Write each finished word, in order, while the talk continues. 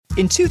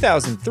In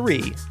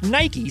 2003,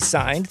 Nike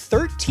signed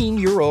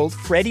 13-year-old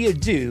Freddie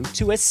Adu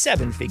to a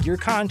 7-figure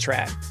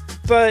contract.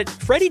 But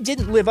Freddie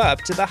didn't live up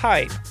to the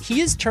hype.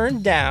 He has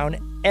turned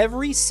down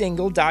every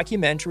single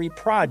documentary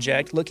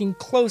project looking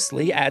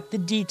closely at the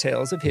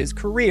details of his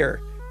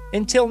career.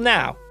 Until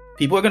now.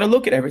 People are going to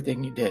look at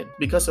everything you did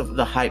because of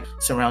the hype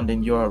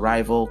surrounding your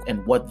arrival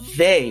and what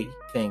they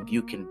think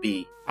you can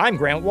be. I'm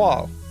Grant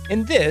Wall,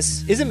 and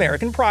this is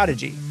American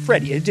Prodigy,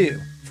 Freddie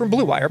Adu, from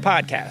Blue Wire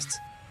Podcasts.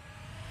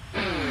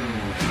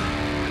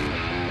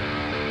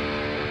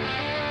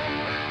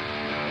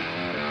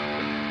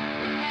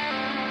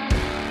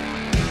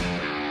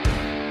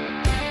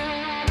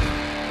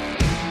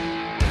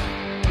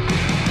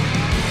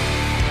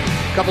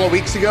 A couple of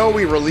weeks ago,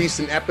 we released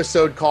an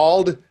episode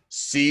called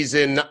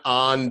Season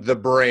on the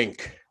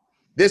Brink.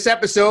 This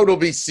episode will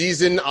be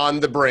Season on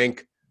the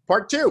Brink,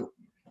 Part 2,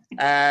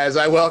 as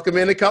I welcome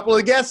in a couple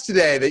of guests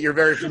today that you're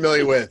very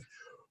familiar with.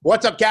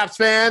 What's up, Caps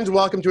fans?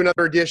 Welcome to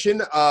another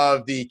edition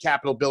of the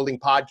Capitol Building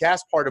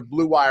Podcast, part of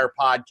Blue Wire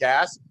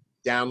Podcast.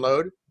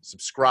 Download,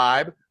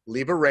 subscribe,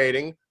 leave a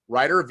rating,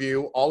 write a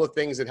review, all the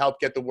things that help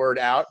get the word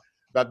out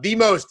about the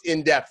most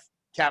in-depth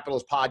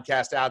Capitals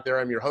podcast out there.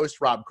 I'm your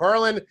host, Rob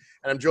Carlin, and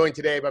I'm joined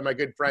today by my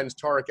good friends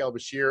Tarik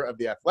El-Bashir of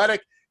The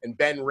Athletic and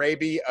Ben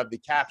Raby of the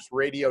Caps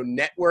Radio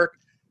Network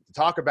to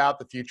talk about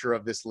the future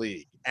of this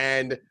league.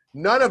 And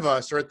none of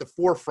us are at the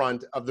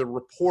forefront of the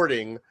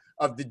reporting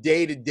of the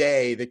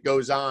day-to-day that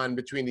goes on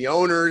between the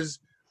owners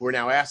who are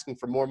now asking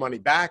for more money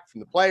back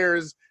from the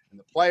players and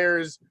the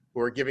players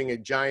who are giving a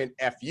giant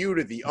FU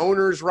to the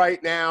owners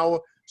right now.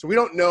 So we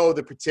don't know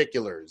the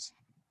particulars.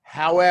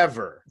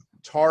 However,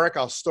 Tarik,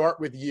 I'll start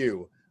with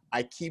you.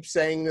 I keep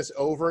saying this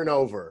over and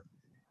over.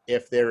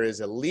 If there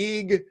is a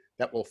league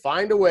that will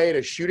find a way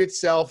to shoot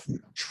itself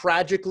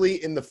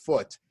tragically in the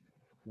foot,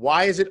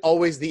 why is it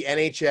always the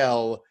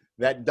NHL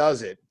that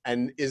does it?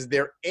 And is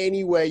there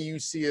any way you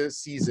see a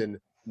season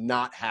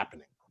not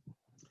happening?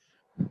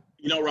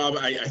 You know, Rob,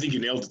 I think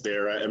you nailed it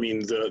there. I mean,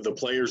 the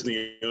players and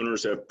the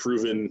owners have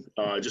proven,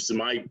 just in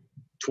my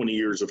 20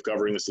 years of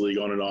covering this league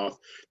on and off,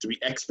 to be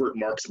expert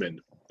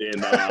marksmen in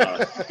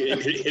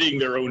hitting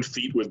their own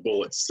feet with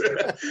bullets.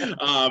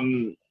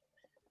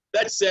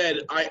 That said,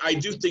 I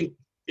do think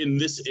in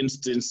this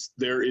instance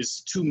there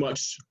is too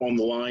much on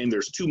the line.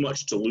 There's too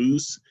much to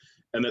lose,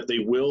 and that they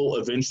will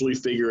eventually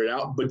figure it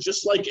out. But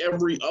just like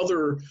every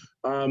other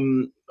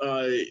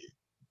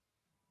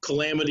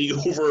calamity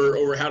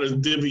over how to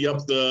divvy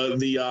up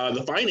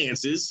the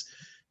finances,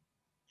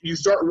 you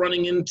start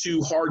running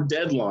into hard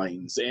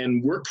deadlines.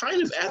 And we're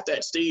kind of at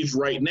that stage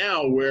right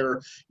now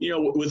where, you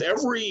know, with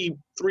every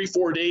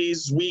 3-4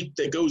 days, week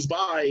that goes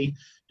by,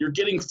 you're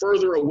getting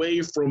further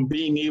away from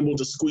being able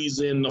to squeeze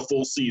in a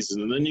full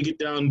season. And then you get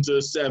down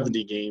to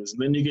 70 games,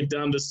 and then you get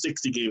down to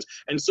 60 games.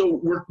 And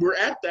so we're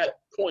at that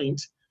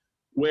point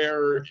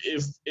where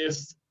if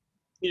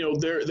you know,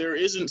 there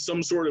isn't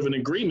some sort of an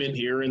agreement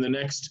here in the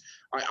next,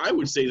 I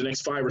would say the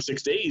next 5 or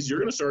 6 days, you're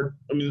going to start,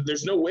 I mean,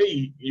 there's no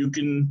way you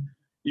can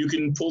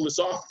pull this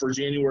off for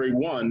January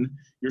 1.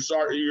 You're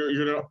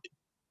going to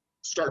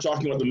start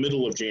talking about the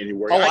middle of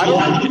January. I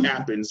don't think it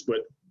happens, but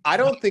I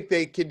don't think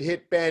they could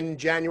hit Ben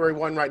January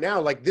 1 right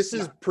now. Like this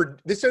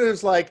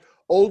is like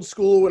old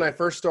school when I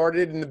first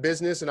started in the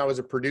business and I was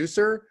a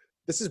producer.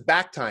 This is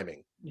back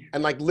timing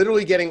and like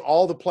literally getting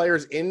all the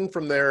players in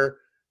from their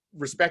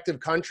respective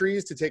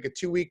countries to take a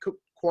 2-week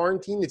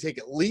quarantine, to take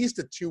at least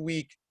a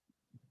 2-week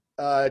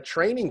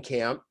training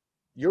camp.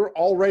 You're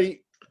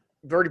already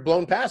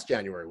blown past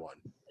January 1.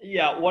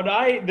 Yeah,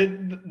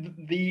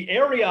 the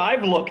area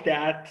I've looked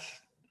at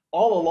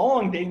all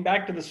along, dating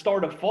back to the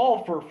start of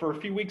fall for a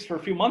few weeks, for a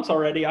few months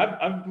already,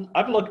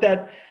 I've looked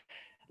at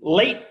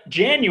late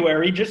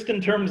January, just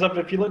in terms of,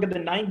 if you look at the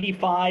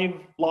 95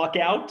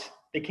 lockout,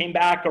 they came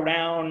back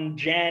around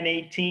Jan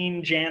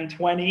 18, Jan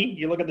 20.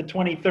 You look at the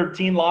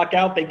 2013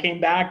 lockout, they came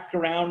back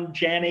around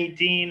Jan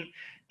 18,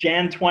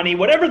 Jan 20,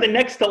 whatever the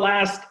next to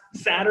last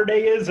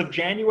Saturday is of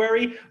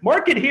January.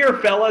 Mark it here,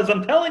 fellas.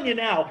 I'm telling you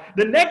now,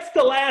 the next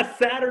to last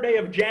Saturday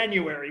of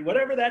January,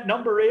 whatever that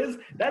number is,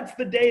 that's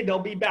the day they'll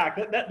be back.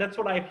 That's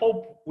what I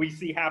hope we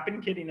see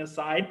happen, kidding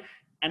aside.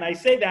 And I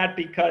say that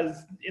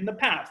because in the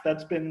past,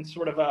 that's been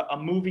sort of a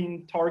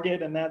moving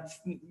target, and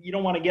you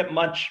don't want to get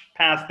much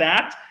past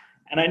that.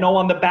 And I know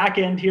on the back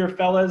end here,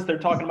 fellas, they're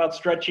talking about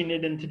stretching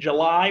it into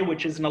July,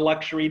 which isn't a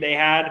luxury they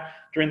had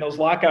during those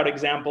lockout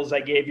examples I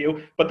gave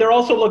you. But they're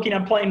also looking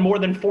at playing more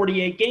than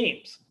 48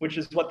 games, which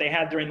is what they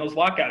had during those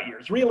lockout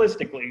years.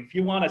 Realistically, if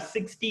you want a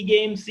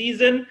 60-game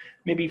season,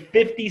 maybe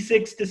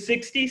 56 to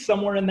 60,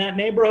 somewhere in that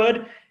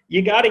neighborhood,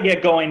 you got to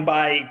get going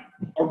by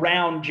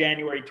around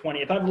January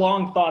 20th. I've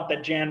long thought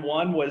that Jan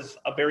 1 was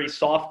a very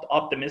soft,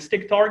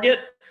 optimistic target.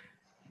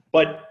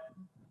 But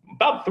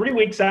about 3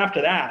 weeks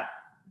after that,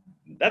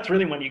 that's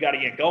really when you got to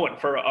get going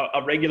for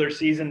a regular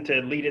season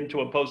to lead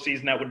into a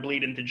postseason that would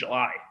bleed into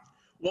July.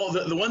 Well,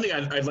 the one thing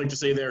I'd like to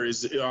say there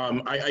is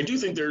I do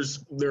think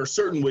there are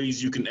certain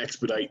ways you can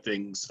expedite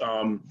things.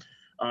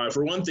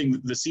 For one thing,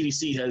 the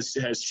CDC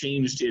has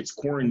changed its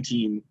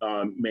quarantine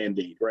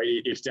mandate,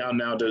 right? It's down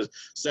now to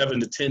 7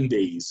 to 10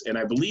 days. And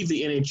I believe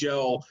the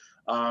NHL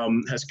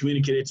has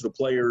communicated to the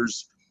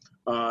players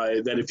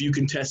that if you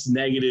can test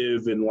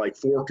negative in like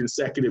 4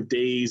 consecutive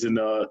days in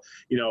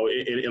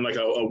like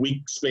a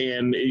week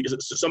span,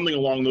 something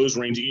along those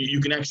ranges, you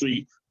can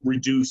actually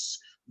reduce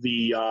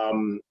the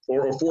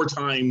or 4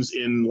 times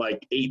in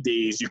like 8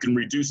 days, you can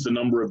reduce the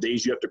number of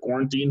days you have to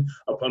quarantine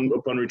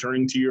upon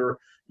returning to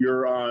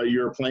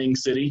your playing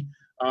city.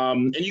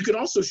 And you can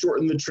also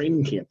shorten the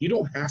training camp. You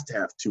don't have to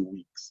have 2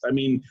 weeks. I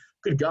mean,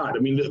 good God. I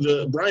mean,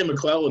 the Brian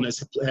McClellan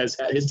has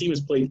his team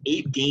has played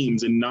 8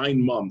 games in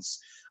 9 months.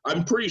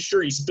 I'm pretty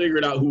sure he's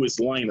figured out who his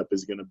lineup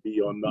is going to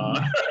be on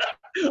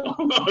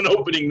on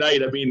opening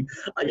night. I mean,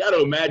 I got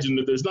to imagine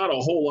that there's not a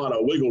whole lot of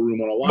wiggle room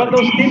on a lot But of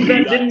those teams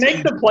that didn't make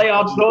teams. the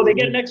playoffs, though, they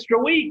get an extra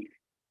week.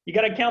 You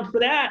got to account for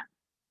that.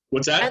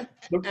 What's that?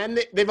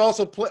 And they've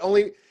also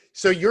only.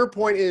 So your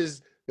point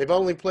is they've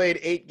only played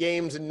 8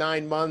 games in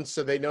 9 months,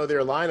 so they know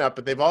their lineup.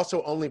 But they've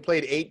also only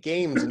played 8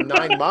 games in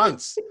 9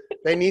 months.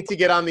 They need to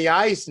get on the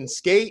ice and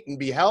skate and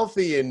be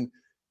healthy and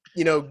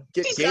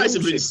get These game guys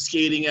have been shape.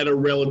 skating at a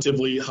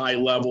relatively high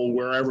level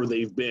wherever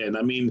they've been.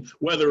 I mean,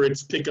 whether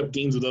it's pickup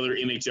games with other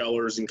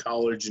NHLers and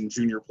college and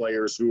junior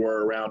players who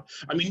are around.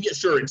 I mean, yeah,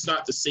 sure, it's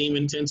not the same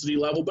intensity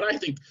level, but I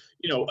think,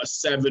 a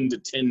 7 to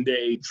 10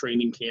 day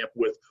training camp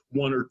with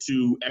 1 or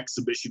 2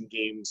 exhibition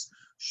games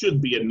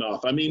should be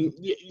enough. I mean,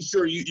 yeah,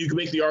 sure, you can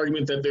make the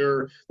argument that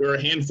there are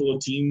a handful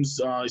of teams,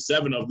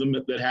 7 of them,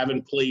 that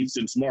haven't played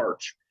since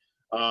March.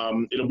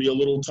 It'll be a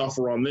little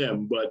tougher on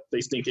them, but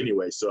they stink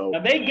anyway. So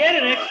Now they get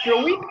an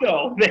extra week,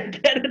 though. They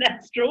get an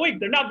extra week.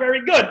 They're not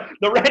very good.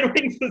 The Red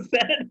Wings, the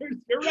Senators,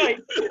 you're right.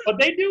 But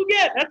they do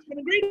get, that's been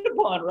agreed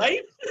upon,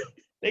 right?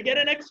 They get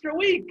an extra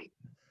week.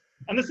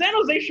 And the San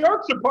Jose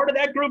Sharks are part of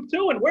that group,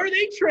 too. And where are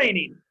they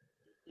training?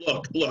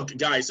 Look,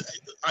 guys,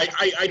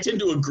 I tend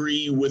to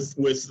agree with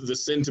the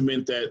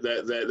sentiment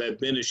that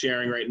Ben is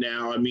sharing right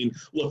now. I mean,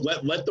 look,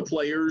 let the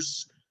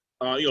players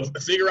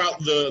figure out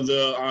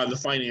the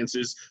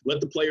finances.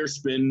 Let the players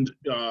spend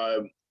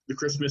the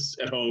Christmas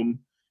at home,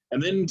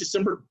 and then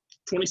December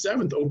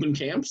 27th open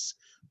camps,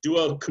 do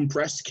a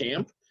compressed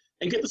camp,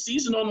 and get the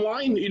season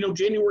online.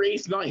 January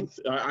 8th, 9th.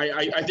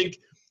 I think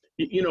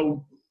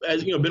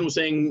as Ben was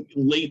saying,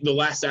 late the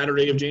last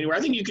Saturday of January.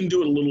 I think you can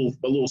do it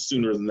a little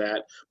sooner than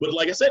that. But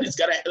like I said,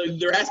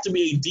 there has to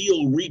be a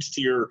deal reached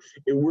here.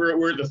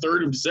 We're at the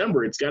 3rd of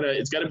December. It's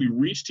gotta be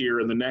reached here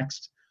in the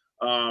next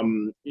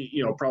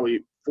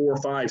probably 4,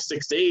 5,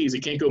 6 days. It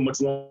can't go much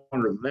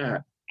longer than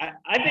that.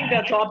 I think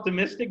that's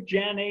optimistic,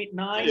 Jan 8,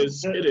 9.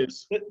 It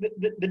is.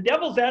 The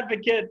devil's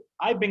advocate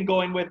I've been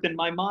going with in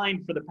my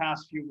mind for the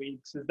past few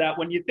weeks is that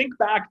when you think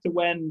back to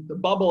when the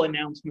bubble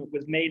announcement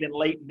was made in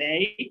late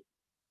May,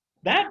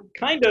 that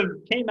kind of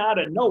came out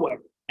of nowhere.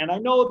 And I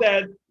know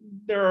that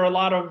there are a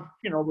lot of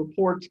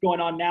reports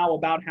going on now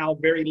about how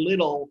very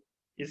little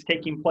is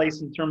taking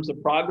place in terms of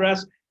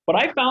progress. But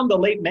I found the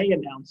late May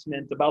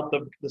announcement about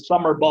the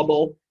summer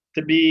bubble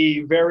to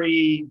be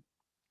very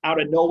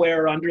out of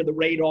nowhere, under the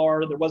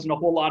radar. There wasn't a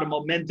whole lot of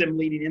momentum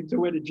leading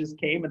into it. It just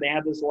came and they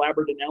had this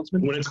elaborate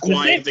announcement. When it's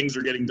quiet, things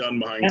are getting done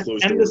behind closed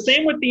doors. And the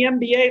same with the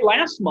NBA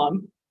last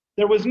month.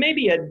 There was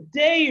maybe a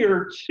day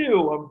or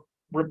two of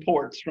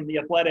reports from The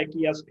Athletic,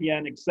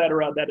 ESPN, et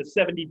cetera, that a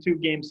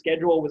 72-game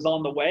schedule was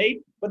on the way.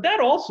 But that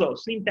also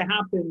seemed to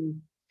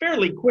happen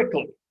fairly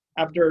quickly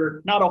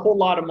after not a whole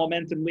lot of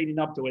momentum leading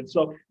up to it.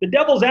 So the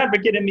devil's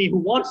advocate in me who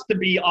wants to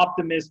be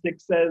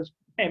optimistic says,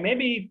 hey,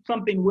 maybe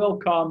something will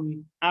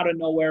come out of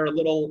nowhere, a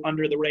little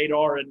under the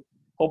radar, and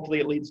hopefully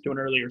it leads to an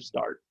earlier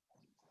start.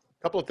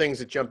 A couple of things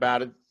that jump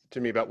out to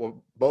me about what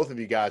both of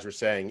you guys were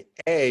saying.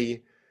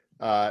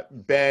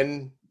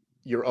 Ben,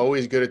 you're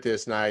always good at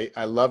this, and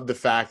I love the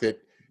fact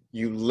that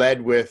you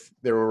led with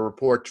there were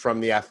reports from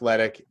The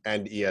Athletic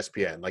and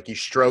ESPN. Like you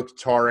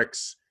stroked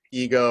Tarik's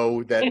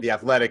ego that The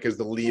Athletic is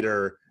the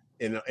leader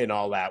in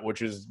all that,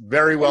 which is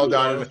very well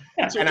done.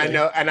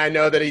 And I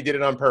know that he did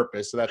it on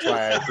purpose, so that's why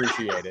I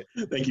appreciate it.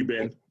 Thank you,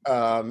 Ben.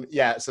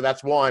 So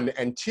that's one.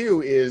 And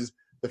two is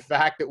the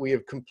fact that we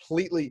have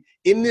completely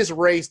in this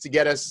race to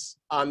get us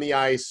on the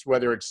ice,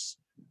 whether it's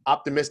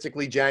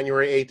optimistically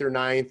January 8th or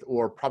 9th,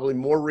 or probably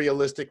more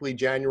realistically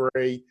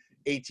January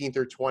 18th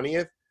or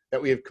 20th, that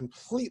we have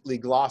completely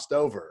glossed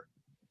over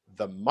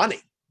the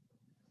money.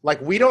 Like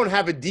we don't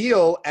have a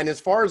deal. And as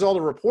far as all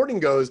the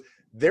reporting goes,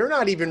 they're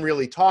not even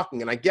really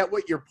talking. And I get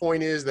what your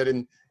point is that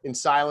in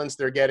silence,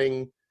 they're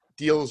getting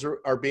deals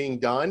are being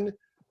done,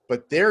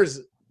 but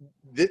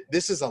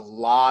this is a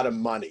lot of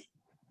money.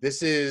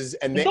 This is,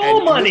 It's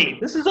all money.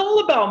 This is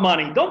all about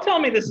money. Don't tell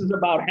me this is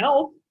about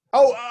health.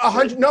 Oh,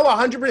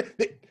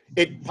 100%.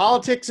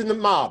 Politics and the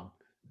mob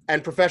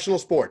and professional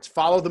sports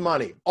follow the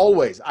money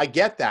always. I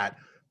get that.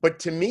 But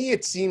to me,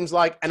 it seems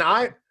like, and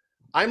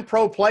I'm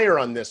pro player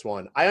on this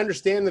one. I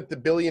understand that the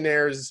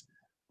billionaires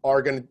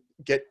are going to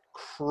get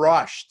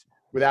crushed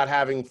without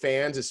having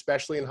fans,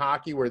 especially in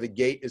hockey where the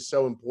gate is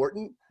so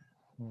important.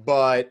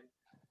 But,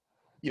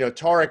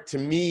 Tarik, to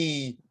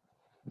me,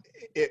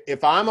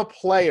 if I'm a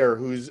player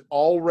who's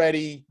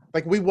already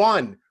like, we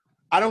won,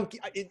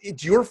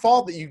 it's your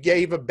fault that you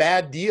gave a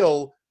bad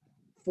deal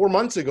 4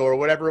 months ago or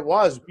whatever it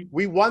was.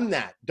 We won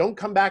that. Don't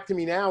come back to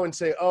me now and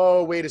say,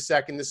 oh, wait a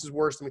second, this is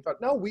worse than we thought.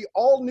 No, we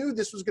all knew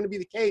this was going to be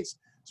the case.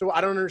 So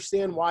I don't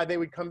understand why they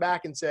would come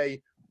back and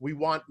say, we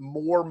want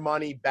more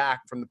money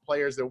back from the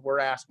players that we're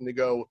asking to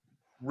go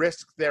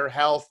risk their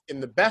health in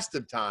the best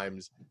of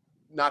times,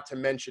 not to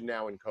mention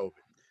now in COVID.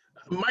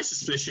 My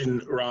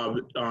suspicion, Rob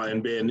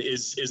and Ben,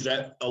 is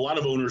that a lot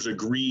of owners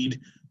agreed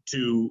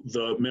to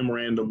the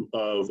memorandum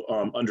of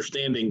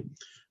understanding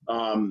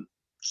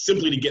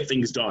simply to get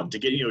things done, to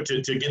get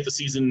to get the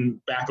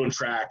season back on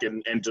track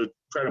and to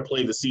try to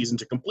play the season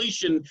to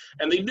completion.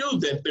 And they knew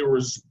that there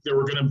was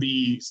going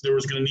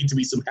to need to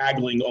be some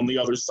haggling on the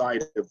other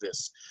side of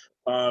this.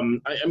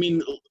 I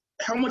mean,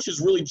 how much has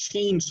really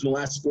changed in the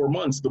last 4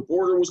 months? The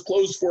border was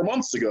closed 4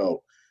 months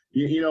ago.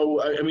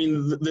 I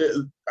mean,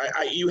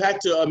 you had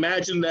to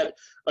imagine that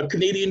a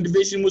Canadian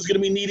division was going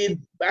to be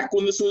needed back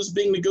when this was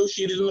being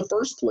negotiated in the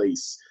first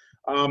place.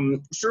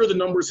 Sure, the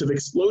numbers have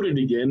exploded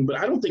again, but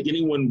I don't think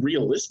anyone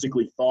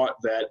realistically thought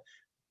that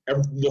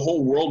the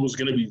whole world was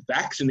going to be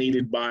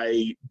vaccinated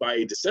by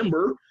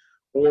December,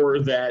 or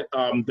that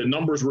the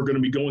numbers were going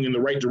to be going in the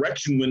right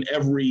direction when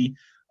every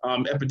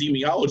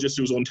epidemiologist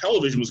who was on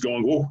television was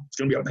going, oh, it's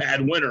going to be a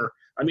bad winter.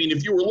 I mean,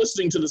 if you were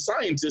listening to the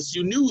scientists,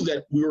 you knew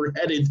that we were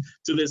headed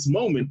to this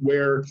moment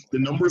where the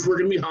numbers were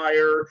going to be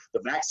higher,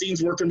 the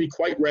vaccines weren't going to be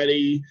quite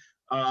ready,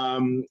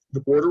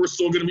 the border was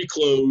still going to be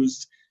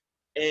closed.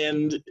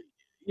 And,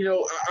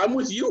 I'm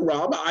with you,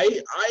 Rob.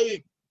 I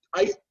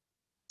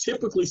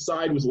typically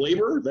side with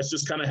labor. That's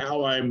just kind of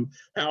my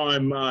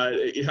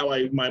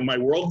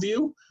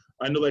worldview.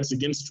 I know that's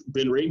against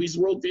Ben Raby's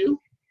worldview.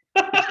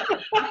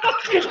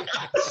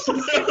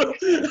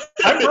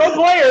 I'm pro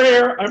player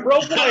here. I'm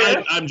pro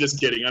player. I'm just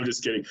kidding. And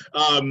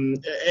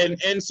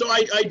so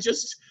I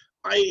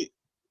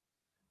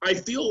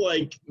feel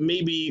like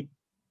maybe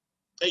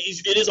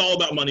it is all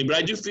about money, but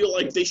I do feel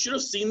like they should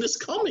have seen this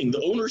coming.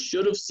 The owners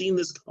should have seen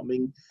this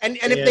coming. And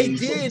if they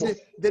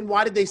did, then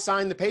why did they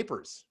sign the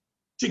papers?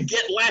 To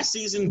get last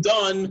season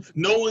done,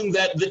 knowing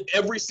that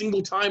every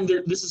single time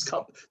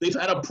they've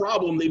had a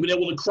problem, they've been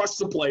able to crush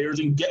the players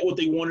and get what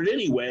they wanted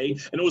anyway.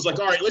 And it was like,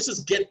 all right, let's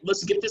get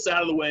this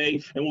out of the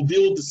way, and we'll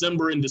deal with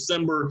December. In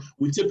December,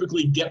 we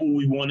typically get what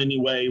we want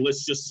anyway.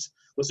 Let's just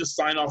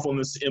sign off on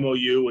this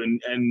MOU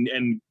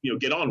and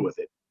get on with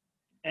it.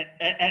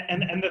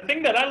 And the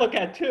thing that I look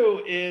at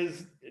too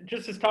is,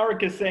 just as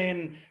Tarik is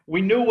saying,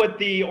 we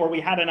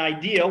had an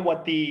idea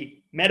what the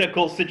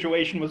medical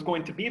situation was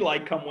going to be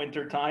like come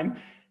winter time.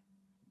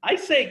 I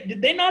say,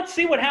 did they not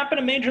see what happened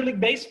in Major League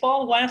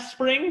Baseball last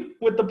spring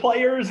with the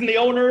players and the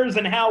owners,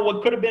 and how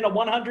what could have been a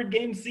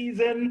 100-game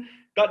season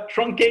got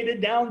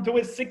truncated down to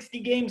a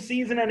 60-game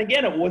season? And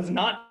again, it was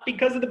not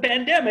because of the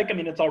pandemic. I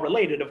mean, it's all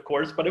related, of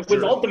course, but it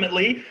was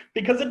ultimately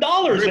because of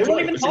dollars. They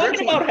weren't even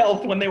talking about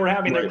health when they were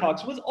having their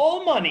talks. It was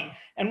all money.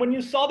 And when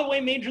you saw the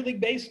way Major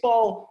League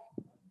Baseball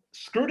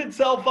screwed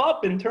itself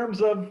up in terms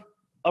of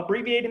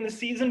abbreviating the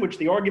season, which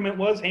the argument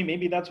was, hey,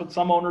 maybe that's what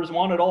some owners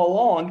wanted all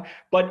along,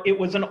 but it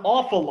was an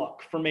awful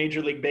look for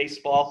Major League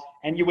Baseball.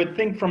 And you would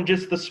think from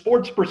just the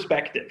sports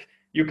perspective,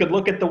 you could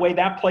look at the way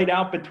that played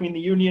out between the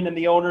union and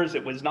the owners.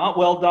 It was not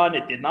well done.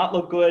 It did not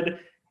look good.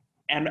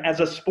 And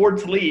as a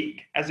sports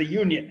league, as a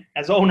union,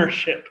 as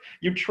ownership,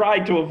 you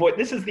tried to avoid,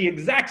 this is the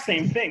exact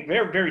same thing,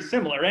 very, very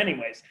similar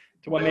anyways,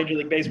 to what Major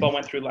League Baseball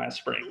went through last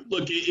spring.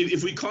 Look,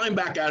 if we climb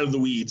back out of the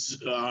weeds,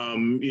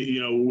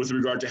 with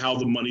regard to how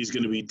the money's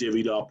going to be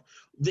divvied up,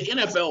 the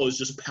NFL is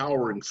just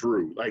powering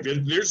through. Like, they're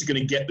just going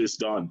to get this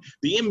done.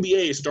 The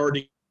NBA is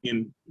starting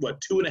in,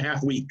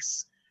 2.5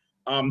 weeks.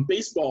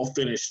 Baseball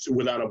finished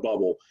without a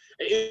bubble.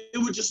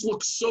 It would just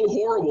look so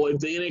horrible if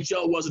the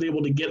NHL wasn't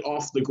able to get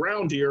off the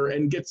ground here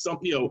and get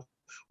something,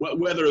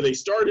 whether they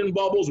start in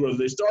bubbles, whether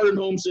they start in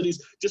home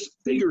cities, just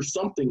figure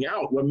something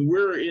out. I mean,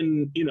 we're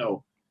in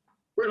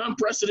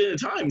unprecedented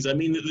times. I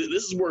mean,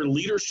 this is where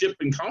leadership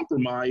and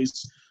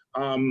compromise,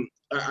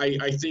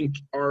 I think,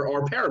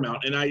 are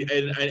paramount.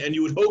 And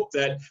you would hope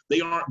that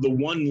they aren't the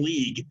one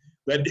league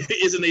that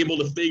isn't able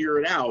to figure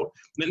it out.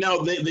 And now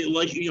they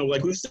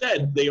like we've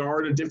said, they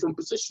are in a different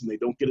position. They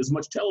don't get as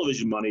much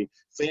television money.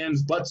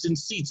 Fans' butts and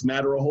seats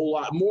matter a whole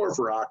lot more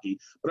for hockey.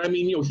 But I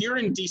mean, here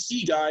in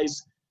DC,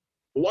 guys,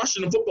 the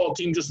Washington football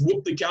team just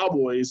whooped the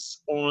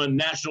Cowboys on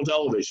national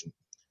television.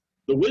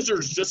 The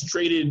Wizards just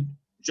traded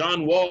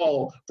John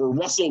Wall for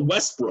Russell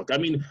Westbrook. I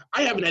mean,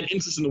 I haven't had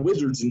interest in the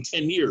Wizards in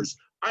 10 years.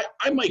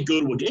 I might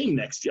go to a game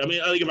next year. I mean,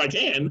 I think if I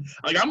can,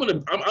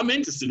 I'm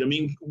interested. I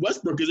mean,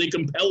 Westbrook is a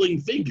compelling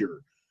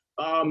figure.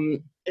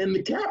 And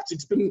the Caps,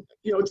 it's been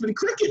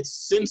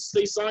crickets since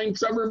they signed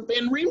Trevor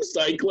Van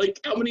Riemsdyk,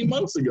 how many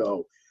months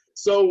ago.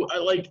 So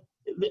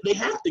they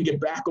have to get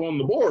back on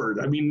the board.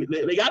 I mean,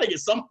 they got to get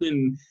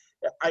something.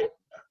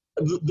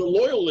 The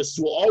loyalists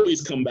will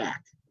always come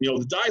back.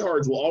 The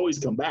diehards will always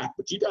come back,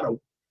 but you got to,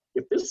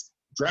 if this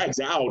drags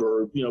out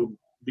or,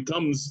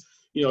 becomes,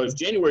 if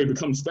January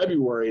becomes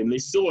February and they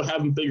still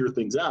haven't figured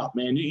things out,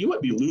 man, you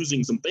might be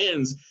losing some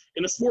fans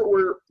in a sport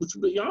where, let's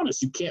be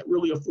honest, you can't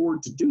really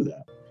afford to do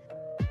that.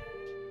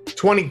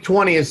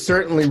 2020 has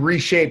certainly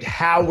reshaped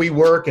how we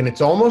work, and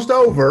it's almost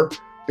over.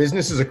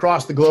 Businesses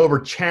across the globe are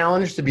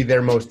challenged to be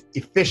their most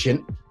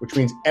efficient, which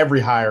means every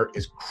hire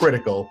is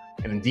critical,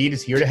 and Indeed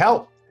is here to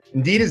help.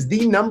 Indeed is the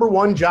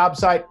 #1 job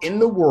site in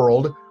the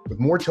world with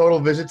more total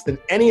visits than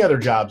any other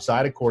job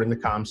site, according to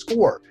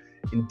ComScore.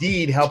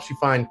 Indeed helps you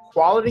find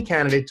quality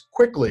candidates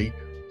quickly,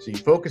 so you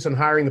focus on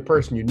hiring the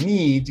person you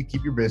need to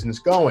keep your business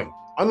going.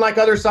 Unlike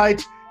other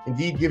sites,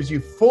 Indeed gives you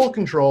full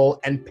control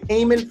and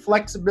payment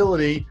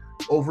flexibility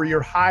over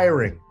your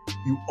hiring.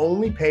 You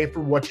only pay for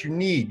what you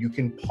need. You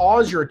can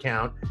pause your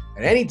account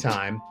at any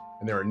time,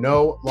 and there are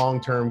no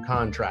long-term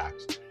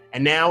contracts.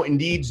 And now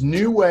Indeed's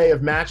new way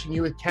of matching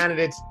you with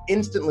candidates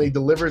instantly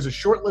delivers a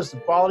short list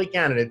of quality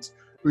candidates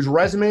whose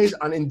resumes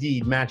on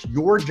Indeed match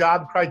your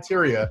job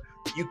criteria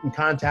that you can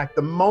contact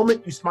the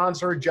moment you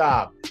sponsor a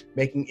job,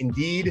 making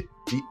Indeed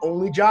the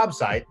only job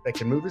site that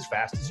can move as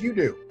fast as you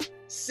do.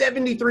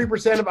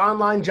 73% of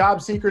online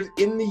job seekers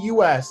in the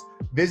U.S.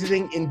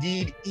 visiting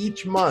Indeed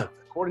each month,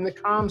 according to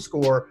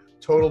ComScore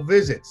total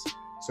visits.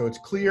 So it's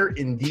clear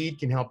Indeed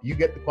can help you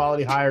get the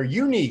quality hire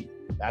you need.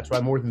 That's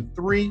why more than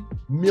 3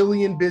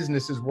 million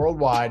businesses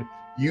worldwide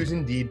use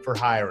Indeed for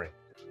hiring.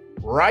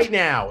 Right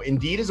now,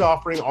 Indeed is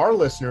offering our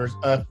listeners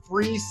a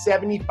free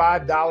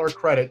 $75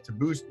 credit to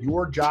boost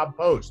your job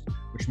post,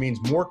 which means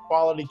more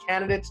quality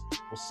candidates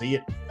will see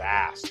it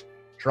fast.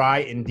 Try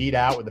Indeed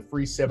out with a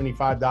free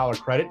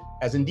 $75 credit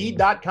as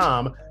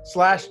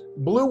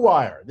Indeed.com/Blue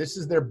Wire. This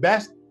is their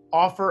best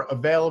offer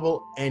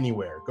available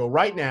anywhere. Go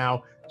right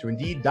now to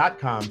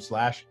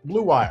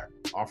Indeed.com/Blue Wire.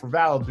 Offer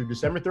valid through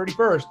December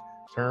 31st.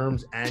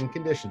 Terms and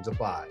conditions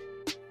apply.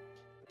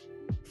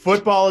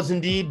 Football is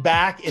indeed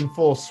back in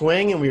full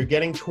swing, and we are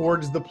getting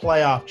towards the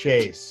playoff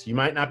chase. You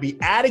might not be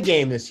at a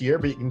game this year,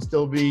 but you can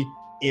still be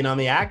in on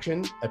the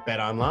action at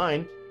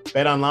BetOnline.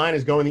 BetOnline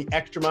is going the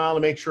extra mile to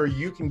make sure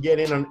you can get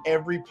in on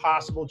every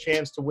possible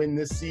chance to win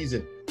this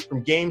season.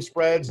 From game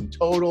spreads and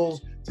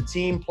totals to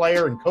team,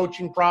 player, and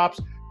coaching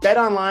props,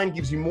 BetOnline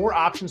gives you more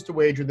options to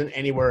wager than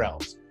anywhere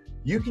else.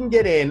 You can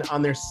get in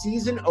on their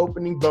season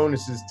opening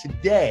bonuses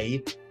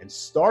today and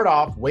start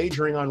off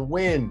wagering on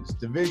wins,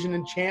 division,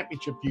 and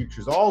championship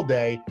futures all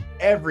day,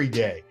 every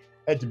day.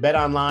 Head to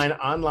BetOnline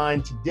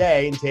online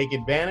today and take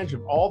advantage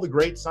of all the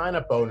great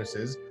sign-up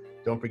bonuses.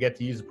 Don't forget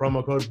to use the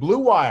promo code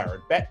BlueWire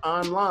at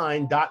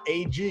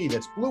betonline.ag.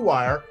 That's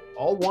BlueWire,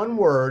 all one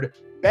word.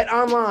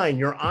 BetOnline,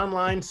 your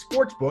online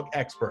sportsbook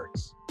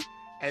experts.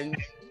 And,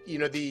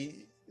 the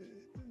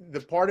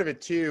part of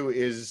it, too,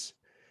 is,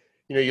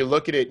 you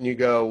look at it and you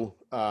go,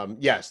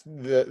 yes,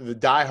 the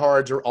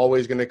diehards are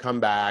always going to come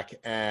back.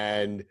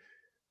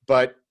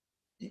 But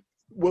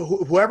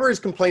whoever has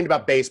complained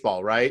about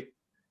baseball, right?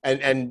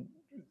 And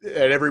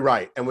at every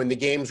right. And when the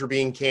games were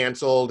being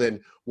canceled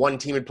and one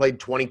team had played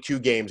 22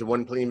 games and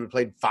one team had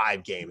played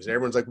 5 games, and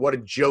everyone's like, what a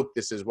joke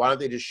this is. Why don't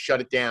they just shut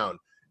it down?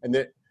 And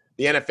the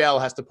NFL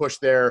has to push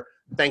their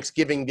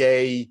Thanksgiving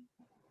Day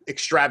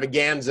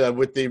extravaganza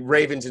with the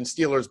Ravens and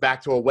Steelers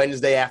back to a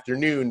Wednesday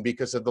afternoon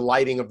because of the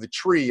lighting of the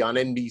tree on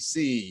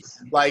NBC.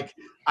 Like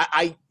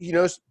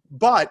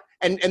but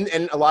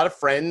a lot of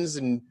friends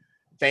and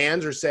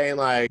fans are saying,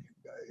 like,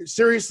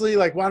 seriously,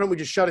 like, why don't we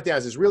just shut it down?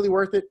 Is this really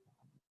worth it?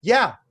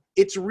 Yeah,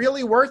 it's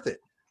really worth it.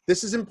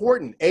 This is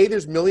important. A,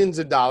 there's millions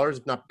of dollars,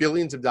 if not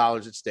billions of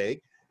dollars at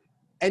stake.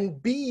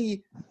 And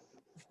B,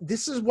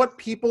 this is what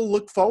people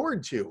look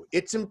forward to.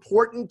 It's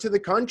important to the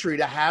country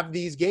to have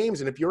these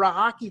games. And if you're a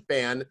hockey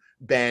fan,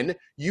 Ben,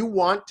 you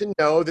want to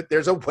know that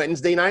there's a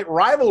Wednesday night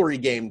rivalry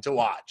game to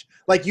watch.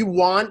 Like, you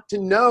want to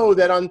know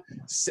that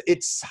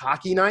it's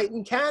hockey night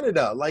in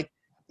Canada. Like,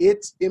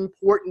 it's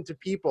important to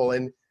people.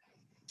 And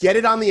get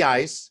it on the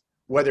ice,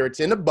 whether it's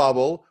in a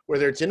bubble,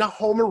 whether it's in a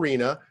home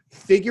arena,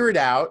 figure it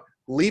out,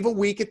 leave a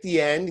week at the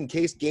end in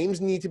case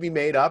games need to be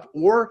made up,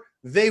 or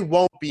they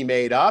won't be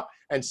made up,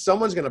 and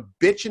someone's going to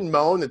bitch and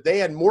moan that they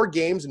had more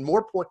games and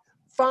more points.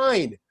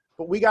 Fine,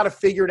 but we got to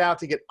figure it out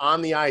to get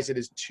on the ice. It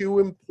is too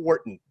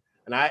important.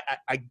 And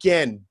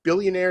again,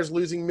 billionaires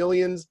losing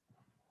millions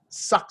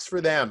sucks for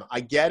them.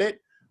 I get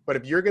it, but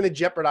if you're going to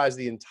jeopardize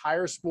the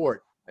entire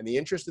sport and the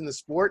interest in the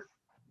sport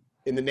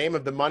in the name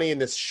of the money in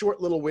this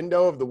short little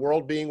window of the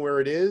world being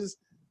where it is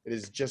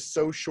just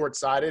so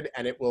short-sighted,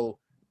 and it will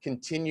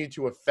continue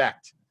to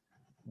affect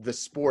the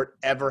sport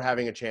ever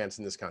having a chance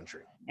in this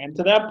country. And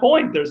to that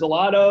point, there's a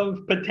lot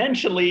of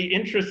potentially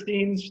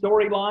interesting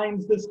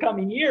storylines this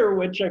coming year,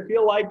 which I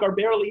feel like are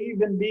barely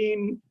even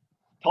being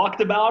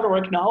talked about or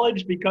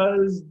acknowledged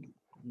because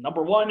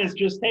number one is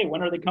just, hey,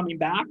 when are they coming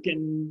back?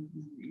 And,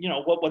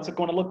 what's it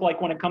going to look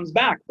like when it comes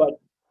back? But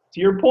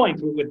to your point,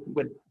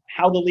 with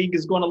how the league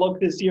is going to look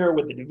this year,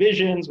 with the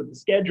divisions, with the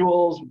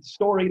schedules, with the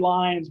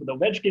storylines, with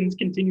Ovechkin's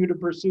continue to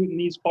pursue in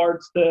these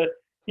parts to,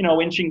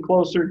 inching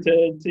closer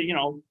to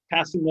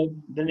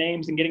passing the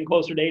names and getting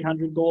closer to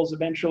 800 goals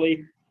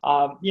eventually.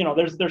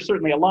 There's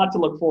certainly a lot to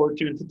look forward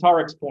to. And to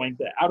Tarik's point,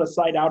 the out of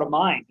sight, out of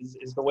mind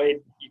is the way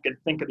you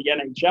could think of the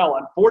NHL.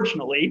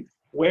 Unfortunately,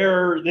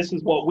 where this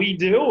is what we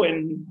do,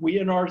 and we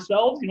and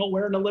ourselves,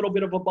 we're in a little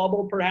bit of a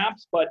bubble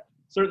perhaps, but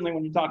certainly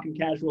when you're talking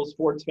casual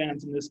sports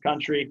fans in this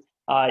country,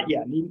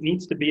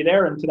 needs to be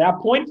there. And to that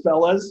point,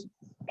 fellas,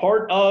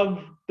 part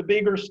of the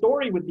bigger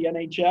story with the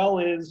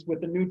NHL is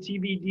with the new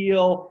TV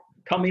deal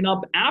coming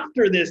up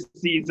after this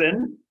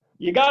season,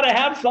 you got to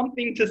have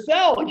something to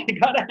sell. You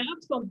got to have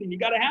something. You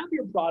got to have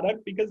your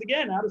product because,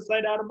 again, out of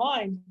sight, out of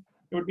mind,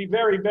 it would be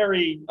very,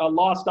 very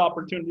lost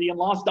opportunity and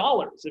lost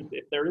dollars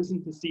if there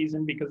isn't a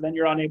season, because then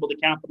you're unable to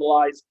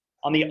capitalize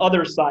on the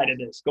other side of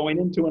this, going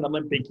into an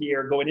Olympic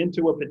year, going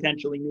into a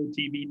potentially new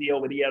TV deal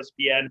with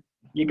ESPN.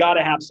 You got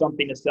to have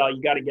something to sell.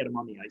 You got to get them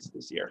on the ice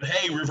this year.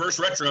 Hey, reverse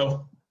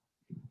retro.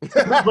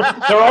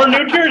 There are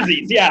new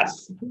jerseys,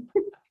 yes.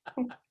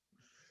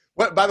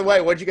 What? By the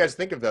way, what did you guys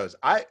think of those?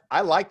 I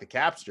like the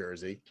Caps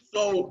jersey.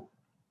 So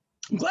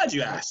I'm glad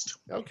you asked.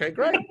 Okay,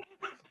 great.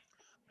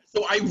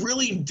 So I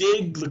really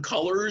dig the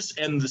colors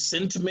and the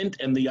sentiment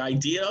and the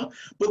idea.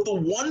 But the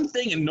one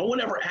thing, and no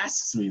one ever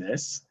asks me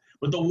this,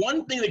 but the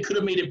one thing that could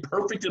have made it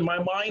perfect in my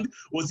mind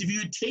was if you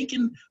had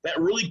taken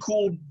that really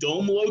cool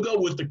dome logo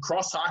with the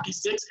cross hockey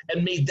sticks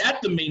and made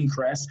that the main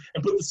crest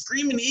and put the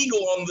Screaming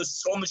Eagle on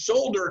the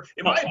shoulder.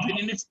 In my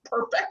opinion, it's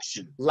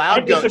perfection. I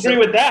disagree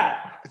with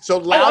that. So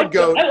Loud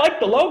Goat. I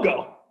like the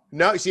logo.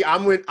 No, see,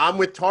 I'm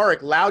with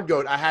Tarik. Loud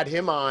Goat. I had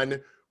him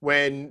on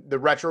when the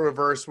retro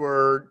reverse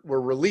were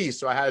released.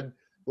 So I had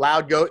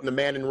Loud Goat and the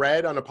Man in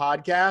Red on a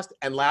podcast,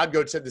 and Loud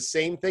Goat said the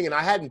same thing, and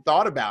I hadn't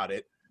thought about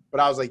it. But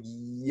I was like,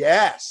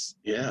 yes,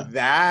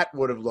 that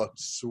would have looked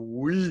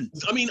sweet.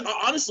 I mean,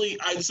 honestly,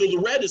 so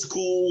the red is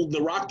cool. The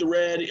Rock the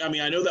Red. I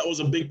mean, I know that was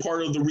a big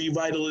part of the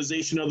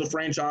revitalization of the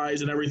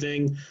franchise and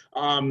everything.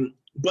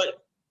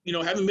 But,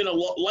 having been a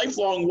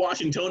lifelong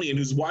Washingtonian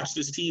who's watched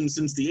this team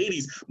since the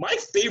 80s, my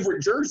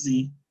favorite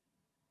jersey,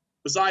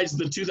 besides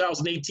the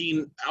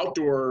 2018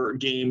 outdoor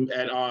game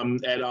at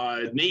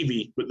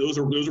Navy, but those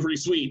are pretty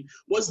sweet,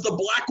 was the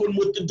black one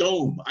with the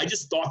dome. I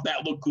just thought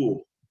that looked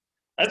cool.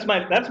 That's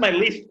my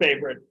least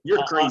favorite.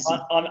 You're crazy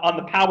on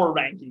the power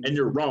rankings. And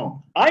you're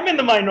wrong. I'm in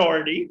the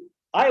minority.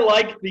 I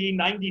like the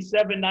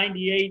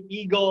 97-98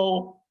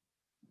 Eagle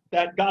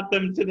that got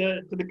them to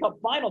the Cup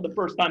final the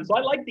first time. So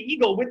I like the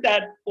Eagle with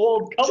that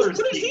old color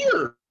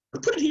scheme.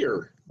 Put it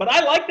here. But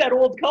I like that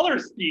old color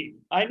scheme.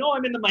 I know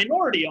I'm in the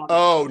minority on it.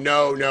 Oh,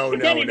 no. I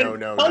can't even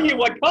tell you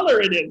what color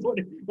it is. What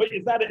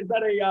is that? Is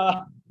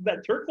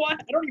that turquoise?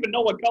 I don't even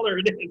know what color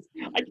it is.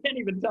 I can't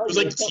even tell you. It was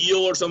like teal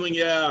or something,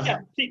 yeah.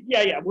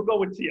 Yeah. We'll go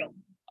with teal,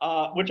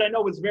 which I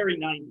know was very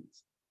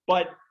 90s.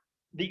 But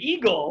the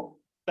Eagle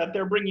that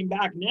they're bringing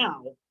back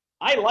now,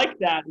 I like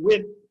that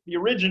with the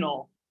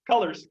original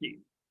color scheme.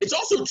 It's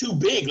also too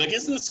big. Like,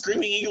 isn't the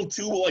Screaming Eagle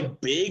too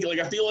big? Like,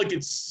 I feel like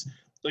it's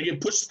like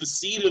it pushed the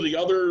C to the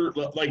other,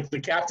 like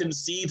the captain's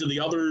C to the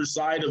other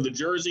side of the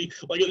jersey.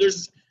 Like,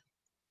 if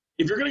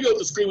you're gonna go with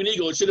the Screaming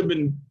Eagle, it should have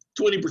been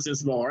 20%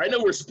 smaller. I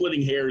know we're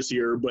splitting hairs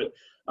here, but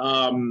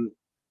and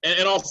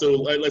also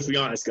let's be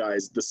honest,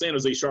 guys. The San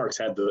Jose Sharks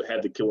had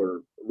the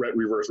killer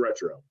reverse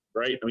retro,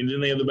 right? I mean,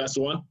 didn't they have the best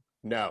one?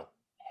 No,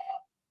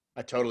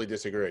 I totally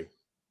disagree.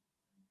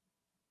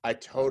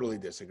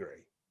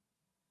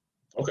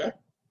 Okay.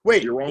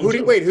 Wait, you're wrong. Who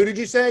did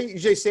you say? You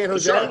say San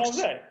Jose? San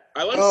Jose.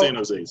 I like San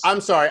Jose's. I'm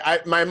sorry.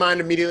 My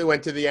mind immediately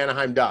went to the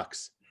Anaheim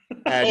Ducks.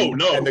 And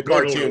the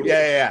cartoon. No.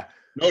 Yeah.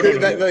 No.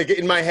 Like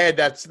in my head,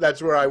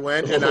 that's where I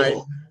went, and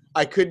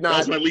I could not. That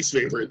was my least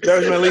favorite.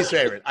 That was my least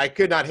favorite. I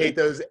could not hate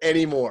those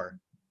anymore.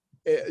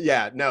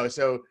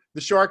 So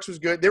the Sharks was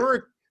good. There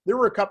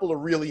were a couple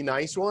of really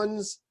nice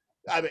ones.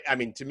 I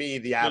mean, to me,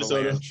 the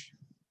Avalanche.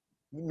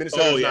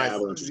 Minnesota was nice.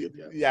 Avalanche.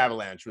 The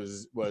Avalanche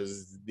was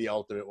the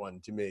ultimate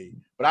one to me.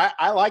 But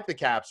I like the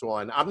Caps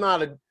one. I'm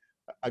not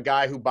a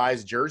guy who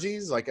buys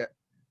jerseys. Like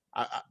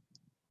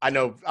I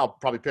know I'll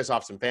probably piss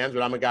off some fans,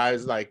 but I'm a guy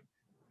who's like,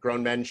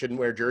 grown men shouldn't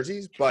wear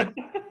jerseys. But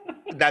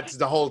that's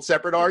the whole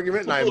separate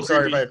argument. And I'm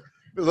sorry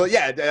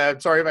I'm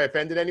sorry if I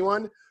offended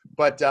anyone.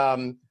 But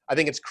I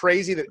think it's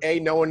crazy that A,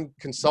 no one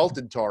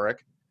consulted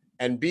Tarik,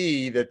 and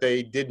B, that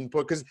they didn't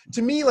put – because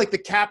to me, like the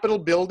Capitol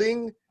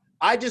building,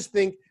 I just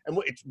think – and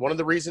it's one of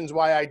the reasons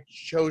why I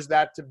chose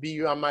that to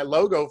be on my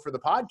logo for the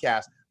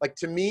podcast. Like,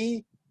 to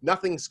me,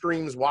 nothing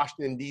screams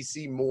Washington,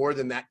 D.C. more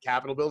than that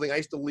Capitol building. I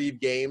used to leave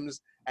games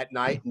at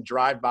night and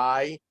drive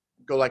by,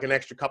 go like an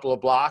extra couple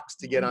of blocks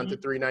to get onto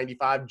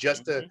 395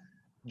 just to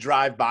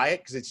drive by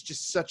it, because it's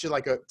just such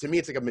to me,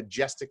 it's like a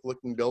majestic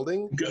looking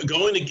building.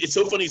 It's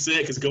so funny you say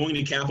that, because going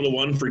to Capital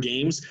One for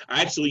games,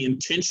 I actually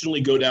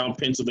intentionally go down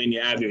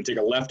Pennsylvania Avenue and take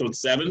a left on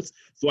 7th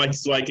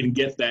so I can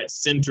get that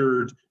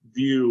centered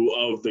view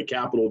of the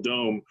Capitol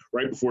Dome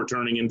right before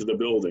turning into the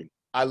building.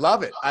 I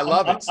love it. I'm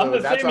the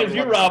same as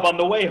you, Rob. On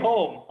the way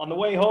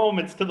home,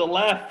 it's to the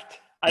left.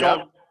 I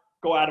don't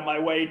go out of my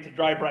way to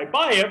drive right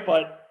by it,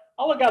 but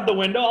I'll look out the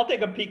window. I'll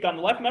take a peek on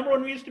the left. Remember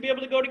when we used to be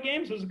able to go to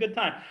games? It was a good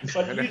time.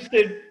 But you used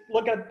to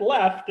look at the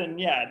left,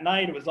 and at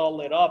night it was all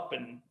lit up,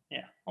 and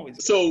Yeah, always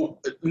good. So,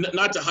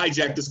 not to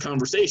hijack this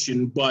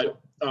conversation, but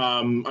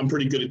I'm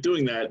pretty good at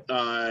doing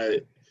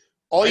that.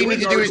 All you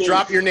need to do is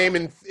drop your name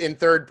in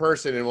third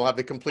person, and we'll have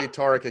the complete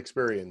Tarik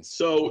experience.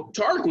 So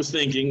Tarik was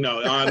thinking,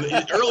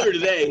 earlier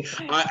today,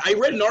 I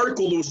read an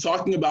article that was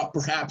talking about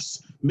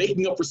perhaps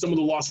making up for some of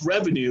the lost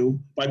revenue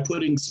by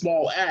putting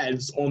small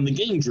ads on the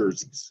game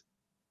jerseys.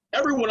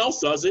 Everyone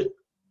else does it.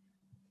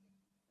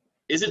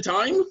 Is it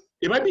time?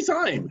 It might be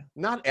time.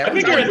 Not I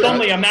every figure time. it's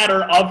only a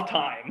matter of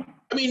time.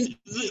 I mean,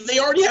 they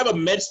already have a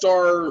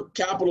MedStar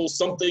Capital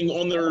something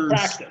on their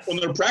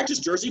practice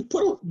jersey.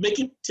 Make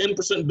it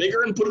 10%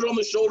 bigger and put it on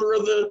the shoulder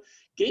of the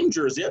game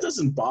jersey. That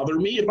doesn't bother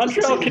me.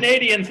 Montreal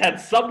Canadiens had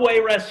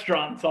Subway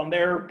restaurants on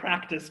their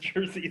practice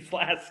jerseys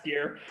last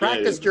year.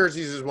 Practice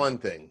jerseys is one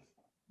thing.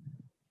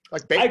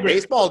 Like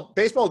baseball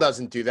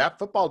doesn't do that.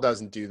 Football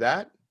doesn't do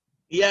that.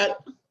 Yet.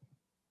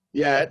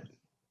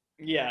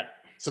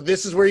 So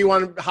this is where you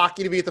want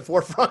hockey to be at the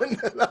forefront?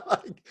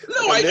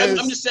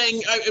 I'm just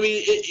saying.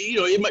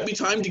 It might be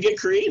time to get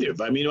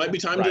creative. I mean, it might be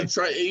time to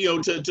try.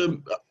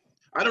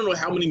 I don't know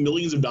how many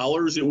millions of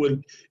dollars it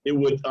would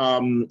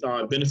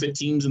benefit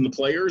teams and the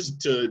players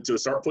to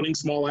start putting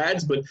small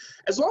ads. But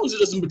as long as it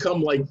doesn't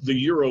become like the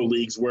Euro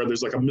leagues where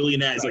there's like a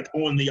million ads like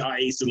on the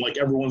ice and like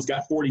everyone's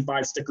got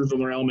 45 stickers on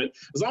their helmet.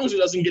 As long as it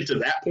doesn't get to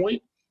that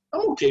point,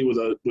 I'm okay with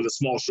a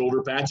small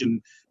shoulder patch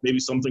and maybe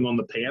something on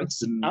the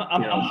pants. And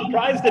I'm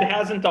surprised it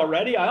hasn't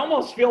already. I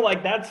almost feel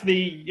like that's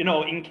the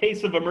in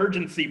case of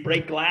emergency,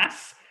 break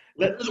glass.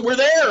 We're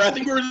there. I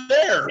think we're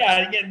there.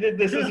 Yeah,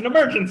 this is an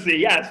emergency.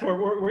 Yes,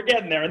 we're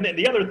getting there. And then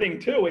the other thing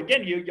too,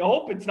 again, you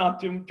hope it's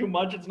not too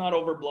much, it's not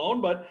overblown,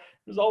 but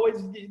there's always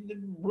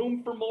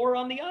room for more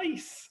on the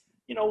ice.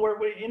 Where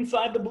we're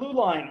inside the blue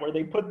line, where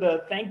they put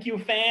the thank you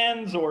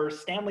fans or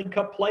Stanley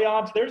Cup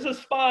playoffs. There's a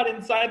spot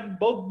inside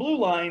both blue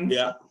lines.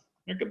 Yeah.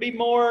 There could be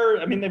more.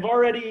 I mean, they've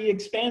already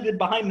expanded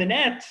behind the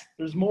net.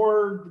 There's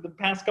more the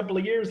past couple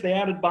of years they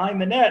added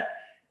behind the net.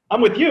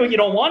 I'm with you. You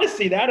don't want to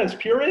see that as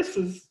purists,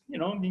 you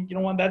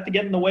don't want that to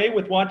get in the way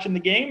with watching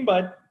the game,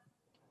 but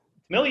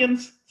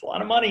millions, it's a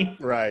lot of money.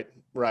 Right.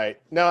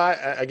 No,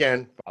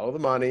 again, follow the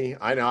money.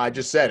 I know I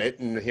just said it,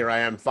 and here I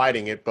am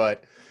fighting it,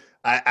 but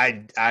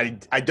I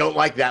don't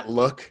like that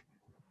look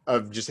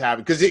of just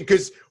having, because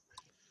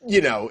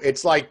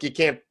it's like you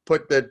can't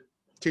put the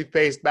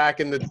toothpaste back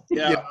in the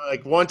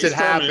once it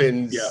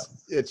happens,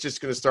 it's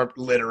just going to start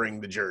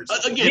littering the jersey.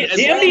 Again,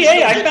 the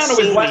NBA, I found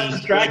it was less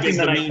distracting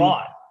than I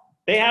thought.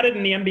 They had it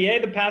in the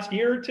NBA the past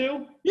year or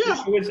two.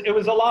 Yeah, it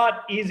was a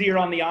lot easier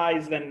on the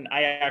eyes than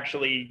I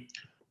actually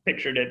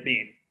pictured it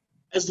being.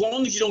 As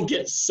long as you don't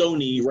get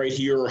Sony right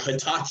here or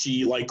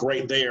Hitachi like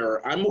right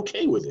there, I'm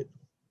okay with it.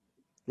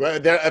 Well,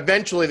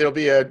 eventually there'll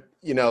be a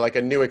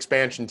new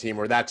expansion team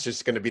where that's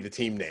just going to be the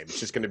team name. It's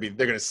just going to be,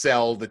 they're going to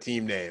sell the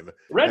team name.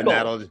 Red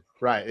Bull.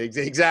 Right.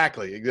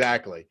 Exactly.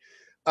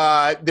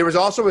 There was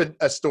also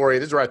a story.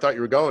 This is where I thought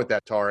you were going with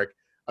that, Tarik,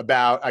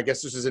 about, I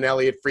guess this is an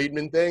Elliot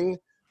Friedman thing,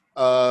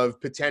 of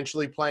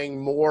potentially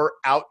playing more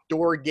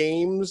outdoor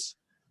games.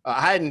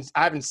 I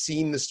haven't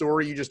seen the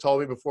story you just told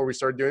me before we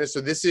started doing this.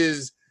 So this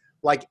is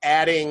like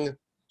adding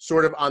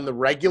sort of on the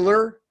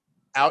regular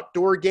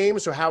outdoor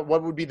games. So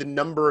what would be the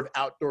number of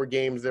outdoor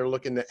games they're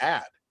looking to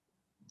add?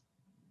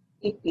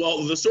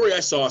 Well, the story I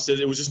saw said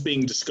it was just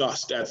being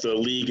discussed at the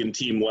league and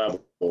team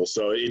level.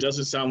 So it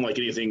doesn't sound like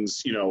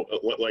anything's,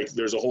 like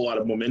there's a whole lot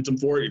of momentum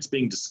for it. It's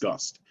being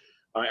discussed.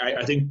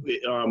 I think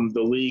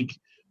the league,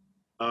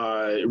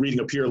 reading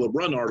a Pierre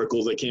LeBrun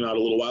article that came out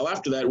a little while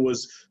after that,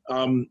 was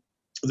the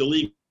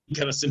league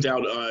kind of sent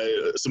out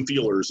some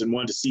feelers and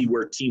wanted to see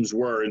where teams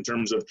were in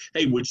terms of,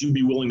 hey, would you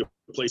be willing to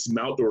play some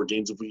outdoor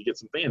games if we could get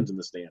some fans in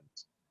the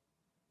stands?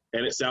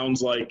 And it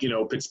sounds like,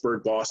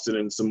 Pittsburgh, Boston,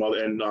 and some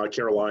other, and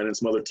Carolina and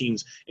some other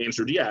teams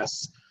answered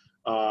yes.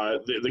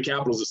 The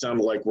Capitals, it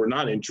sounded like, were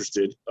not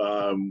interested,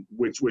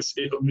 which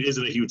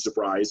isn't a huge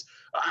surprise.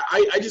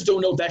 I just don't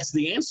know if that's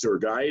the answer,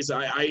 guys.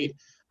 I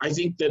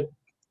think that,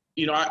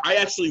 I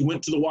actually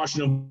went to the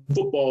Washington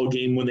football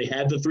game when they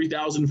had the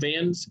 3,000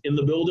 fans in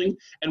the building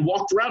and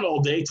walked around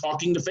all day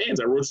talking to fans.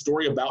 I wrote a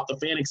story about the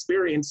fan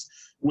experience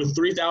with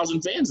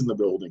 3,000 fans in the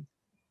building.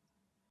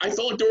 I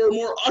felt like there were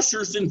more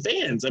ushers than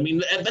fans. I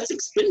mean, that's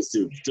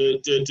expensive to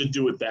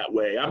do it that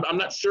way. I'm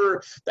not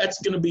sure that's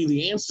going to be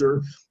the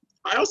answer.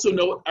 I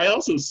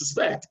also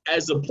suspect,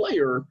 as a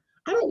player,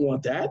 I don't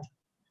want that.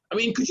 I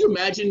mean, could you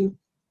imagine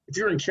if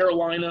you're in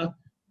Carolina,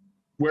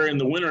 where in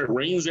the winter it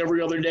rains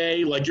every other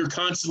day? Like, you're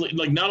constantly,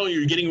 like, not only are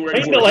you getting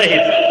ready for looking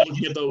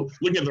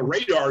at the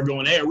radar,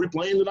 going, hey, are we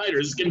playing tonight,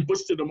 or is this getting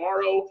pushed to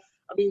tomorrow?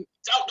 I mean,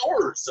 it's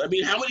outdoors. I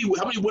mean, how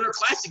many Winter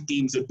Classic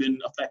games have been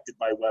affected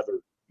by weather?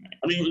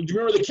 I mean, do you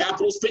remember the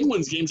Capitals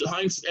Penguins games at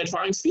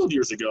Heinz Field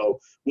years ago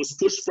was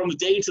pushed from the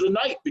day to the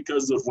night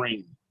because of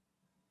rain,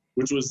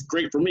 which was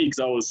great for me because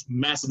I was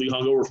massively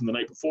hungover from the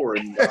night before.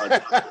 And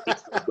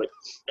but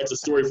that's a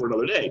story for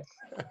another day.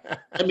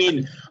 I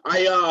mean,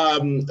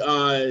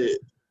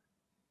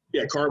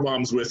 car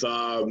bombs with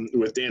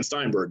Dan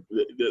Steinberg.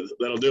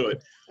 That'll do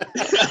it.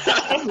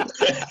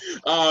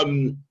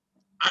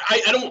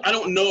 I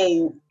don't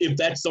know if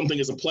that's something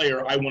as a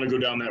player I want to go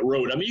down that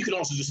road. I mean, you can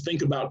also just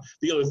think about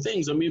the other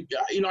things. I mean,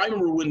 I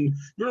remember when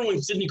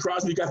Sidney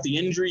Crosby got the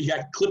injury, he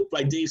got clipped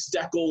by Dave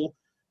Steckel.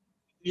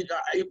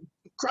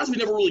 Crosby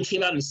never really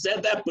came out and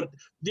said that, but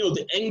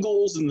the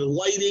angles and the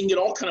lighting, it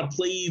all kind of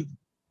played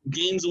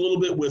games a little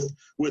bit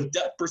with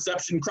depth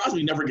perception.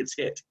 Crosby never gets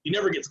hit. He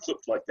never gets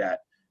clipped like that.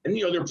 And,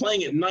 they're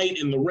playing at night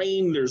in the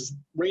rain. There's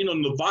rain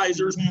on the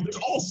visors. There's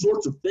all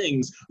sorts of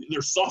things.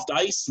 There's soft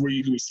ice where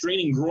you can be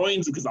straining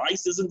groins because the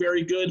ice isn't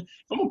very good. If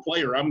I'm a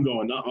player, I'm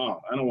going, I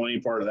don't want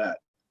any part of that.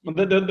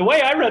 The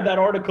way I read that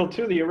article,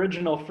 too, the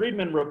original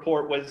Friedman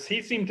report, was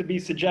he seemed to be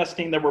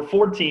suggesting there were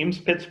 4 teams,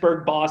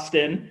 Pittsburgh,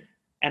 Boston,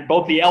 and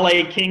both the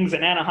LA Kings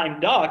and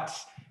Anaheim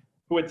Ducks,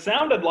 who it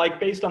sounded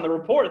like, based on the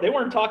report, they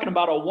weren't talking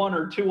about a 1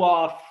 or 2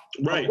 off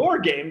outdoor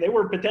game. They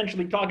were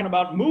potentially talking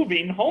about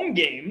moving home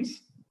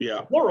games,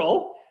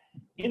 plural,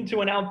 into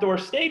an outdoor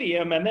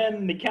stadium. And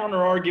then the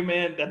counter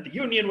argument that the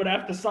union would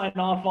have to sign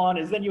off on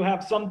is then you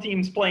have some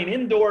teams playing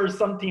indoors,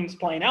 some teams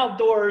playing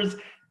outdoors.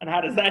 And how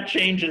does that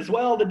change as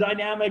well? The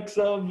dynamics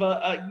of,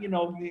 practice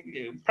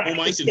home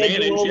ice advantage,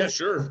 schedules. yeah,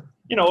 sure.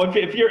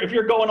 If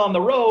you're going on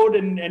the road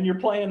and you're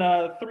playing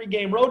a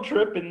 3-game road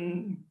trip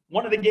and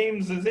one of the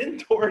games is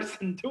indoors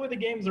and 2 of the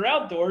games are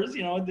outdoors,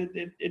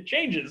 it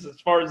changes as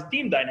far as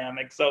team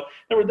dynamics. So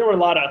there were a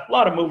lot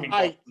of moving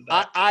parts.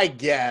 I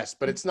guess,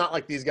 but it's not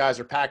like these guys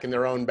are packing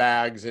their own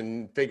bags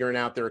and figuring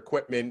out their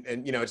equipment.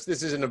 And, this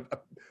isn't a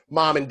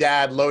mom and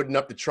dad loading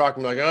up the truck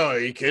and like, oh, are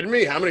you kidding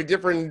me? How many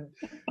different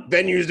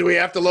venues do we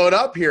have to load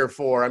up here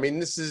for? I mean,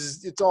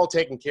 it's all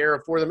taken care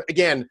of for them.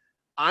 Again,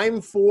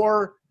 I'm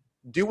for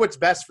do what's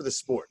best for the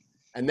sport.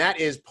 And that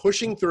is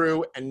pushing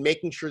through and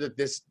making sure that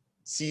this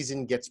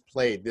season gets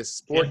played. This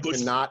sport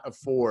cannot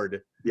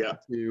afford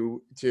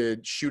to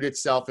shoot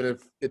itself in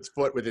its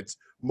foot with its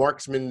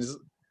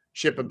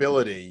marksmanship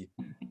ability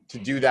to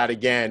do that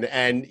again.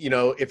 And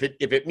if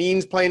it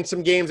means playing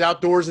some games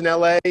outdoors in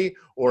LA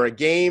or a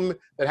game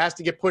that has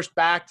to get pushed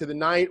back to the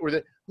night, or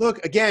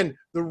look again,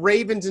 the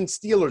Ravens and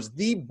Steelers,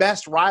 the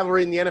best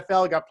rivalry in the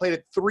NFL, got played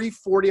at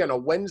 3:40 on a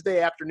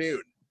Wednesday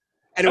afternoon,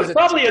 and it was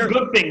probably a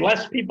good thing.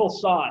 Less people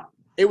saw it.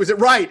 It was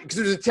right because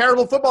it was a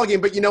terrible football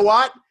game. But you know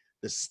what?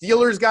 The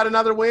Steelers got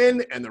another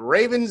win, and the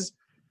Ravens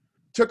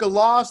took a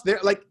loss.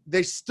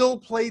 They still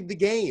played the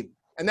game.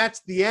 And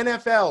that's the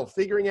NFL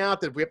figuring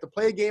out that if we have to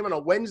play a game on a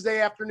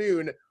Wednesday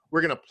afternoon,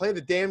 we're going to play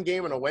the damn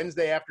game on a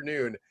Wednesday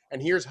afternoon.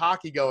 And here's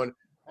hockey going,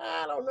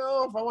 I don't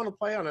know if I want to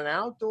play on an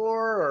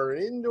outdoor or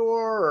an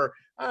indoor,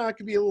 or it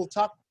could be a little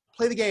tough.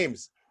 Play the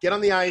games. Get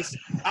on the ice.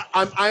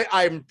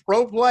 I'm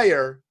pro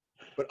player,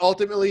 but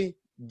ultimately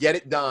get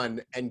it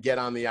done and get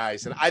on the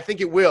ice. And I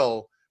think it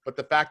will, but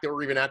the fact that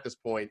we're even at this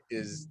point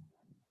is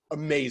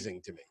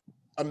amazing to me.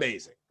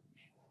 Amazing.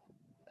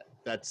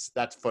 That's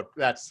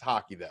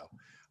hockey, though.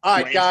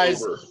 All right,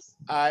 guys.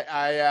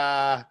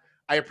 I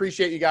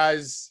appreciate you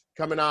guys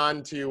coming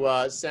on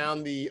to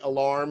sound the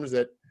alarms.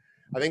 That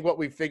I think what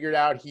we figured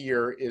out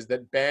here is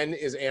that Ben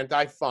is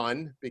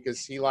anti-fun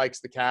because he likes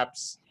the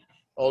Caps'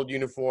 old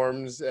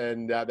uniforms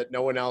and that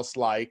no one else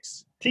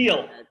likes.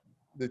 Teal.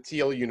 The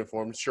teal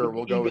uniforms. Sure,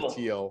 we'll go with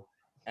teal.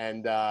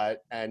 And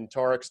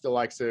Tarik still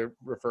likes to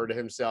refer to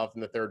himself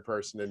in the third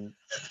person and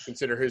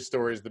consider his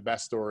stories the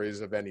best stories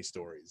of any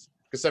stories.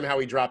 Because somehow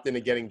he dropped into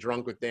getting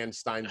drunk with Dan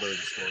Steinberg's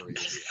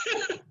stories.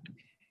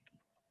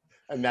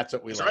 And that's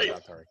what we like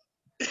about Tarik.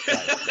 Right.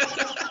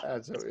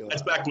 That's what we like.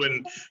 That's back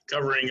when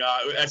covering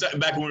that's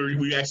back when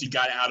we actually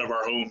got out of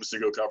our homes to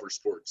go cover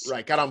sports.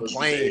 Right, got on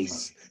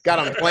planes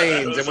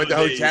and went to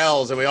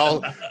hotels, and we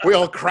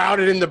all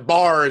crowded into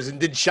bars and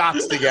did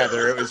shots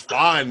together. It was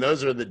fun.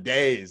 Those are the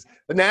days.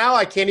 But now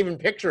I can't even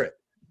picture it.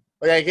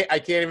 I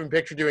can't even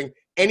picture doing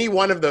any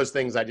one of those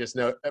things I just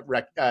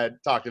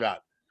talked about.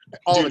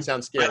 All of it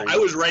sounds scary. I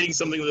was writing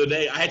something the other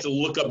day. I had to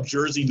look up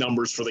jersey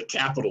numbers for the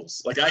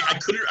Capitals. Like I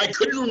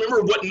couldn't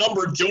remember what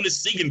number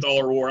Jonas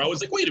Siegenthaler wore. I was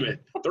like, wait a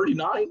minute,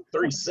 39,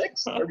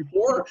 36,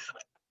 34?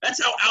 That's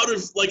how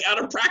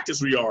out of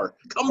practice we are.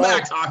 Come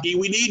back, hockey.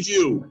 We need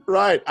you.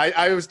 Right.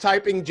 I was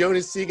typing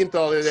Jonas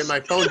Siegenthaler and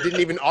my phone didn't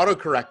even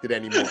autocorrect it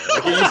anymore.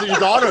 Like it used to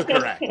just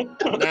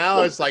autocorrect.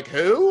 Now it's like,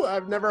 who?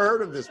 I've never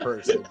heard of this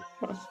person.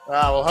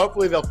 Well,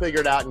 hopefully they'll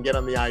figure it out and get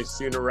on the ice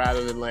sooner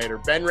rather than later.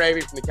 Ben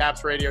Raby from the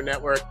Caps Radio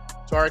Network.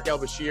 Tarik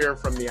El-Bashir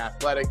from The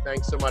Athletic.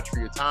 Thanks so much for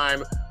your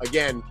time.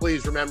 Again,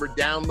 please remember,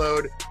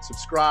 download,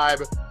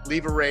 subscribe,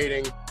 leave a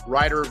rating,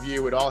 write a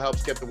review. It all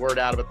helps get the word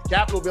out about the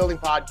Capitol Building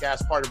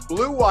Podcast, part of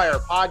Blue Wire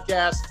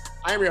Podcast.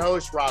 I am your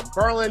host, Rob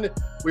Carlin.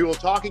 We will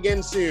talk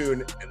again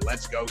soon, and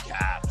let's go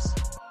Caps.